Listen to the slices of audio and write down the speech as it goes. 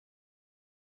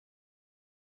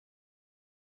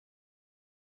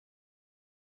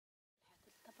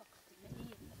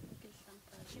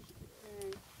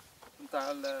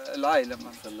نتاع العائله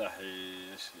فلاحي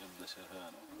يبدا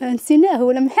شهانه نسيناه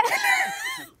ولا محل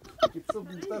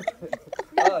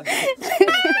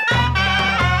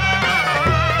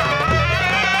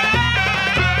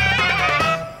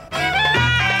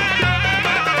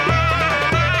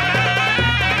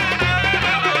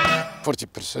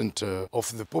 40%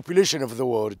 of the population of the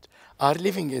world are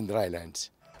living in Drylands.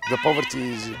 The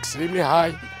poverty is extremely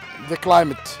high. The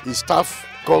climate is tough,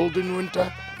 cold in winter,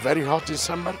 very hot in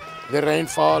summer. The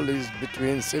rainfall is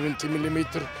between 70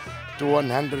 millimeter to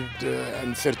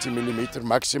 130 millimeter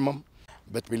maximum.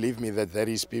 But believe me that there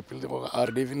is people who are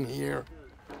living here.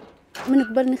 من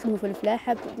قبل نخدموا في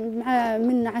الفلاحة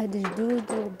من عهد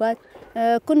جدود وبات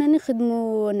كنا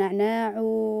نخدموا نعناع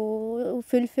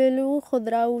وفلفل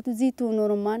وخضرة وزيتون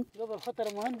ورمان.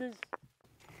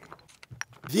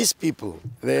 These people,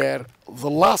 they are the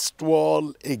last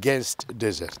wall against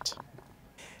desert.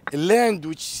 A land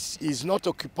which is not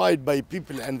occupied by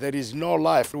people and there is no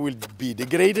life will be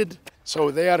degraded.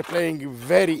 So they are playing a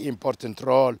very important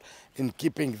role in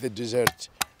keeping the desert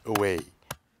away.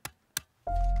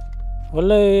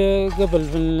 والله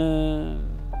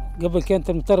قبل كانت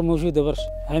المطر موجودة برشا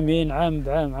عامين عام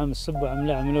بعام عام الصب وعام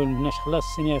لا عام الأول مناش خلاص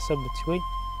السنة صبت شوي.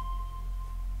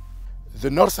 The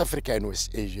North Africa and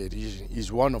West Asia region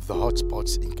is one of the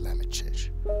hotspots in climate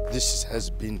change. This has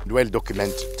been well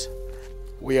documented.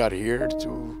 We are here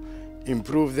to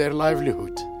improve their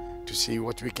livelihood, to see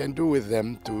what we can do with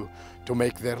them to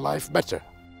make their life better.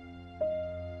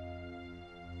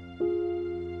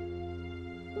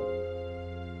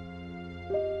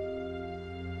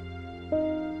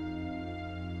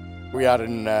 We are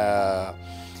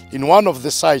in one of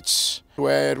the sites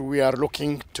where we are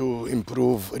looking to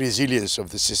improve resilience of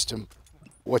the system.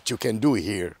 What you can do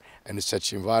here in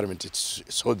such environment, it's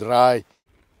so dry.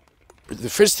 The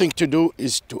first thing to do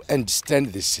is to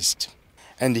understand the system.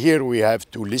 And here we have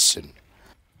to listen.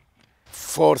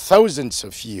 For thousands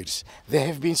of years, they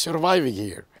have been surviving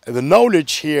here. The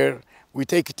knowledge here, we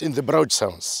take it in the broad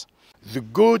sense. The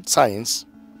good science,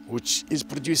 which is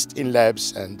produced in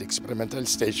labs and experimental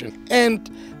stations, and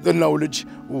the knowledge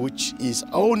which is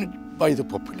owned by the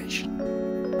population.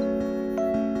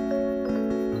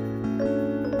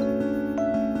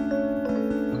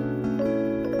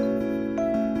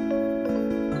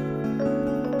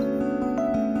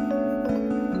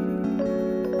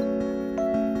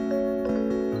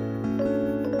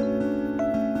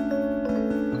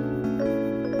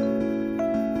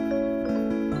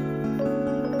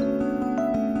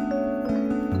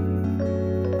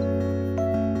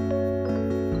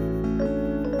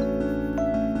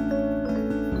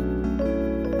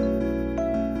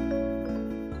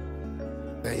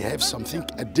 They have something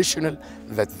additional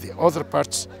that the other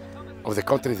parts of the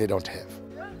country they don't have.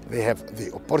 They have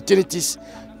the opportunities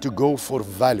to go for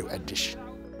value addition.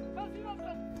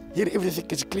 Here everything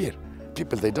is clear.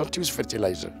 People, they don't use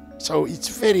fertilizer. So it's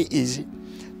very easy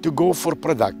to go for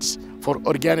products, for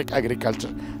organic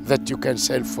agriculture that you can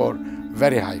sell for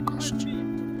very high cost.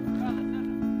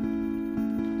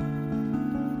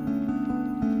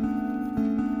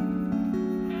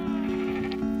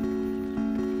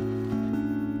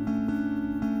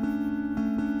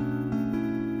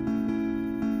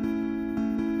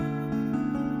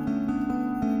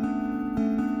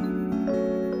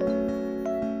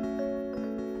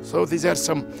 So these are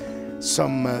some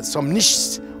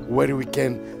niches where we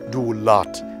can do a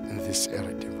lot in this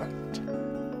area development.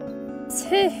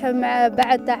 صحيح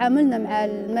بعد تعاملنا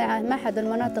مع معهد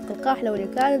المناطق القاحلة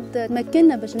والإكاد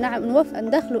تمكنا باش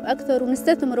ندخلوا أكثر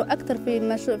ونستثمروا أكثر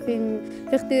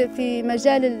في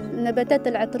مجال النباتات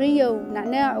العطرية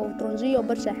ونعناع وترنجية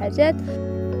وبرشا حاجات.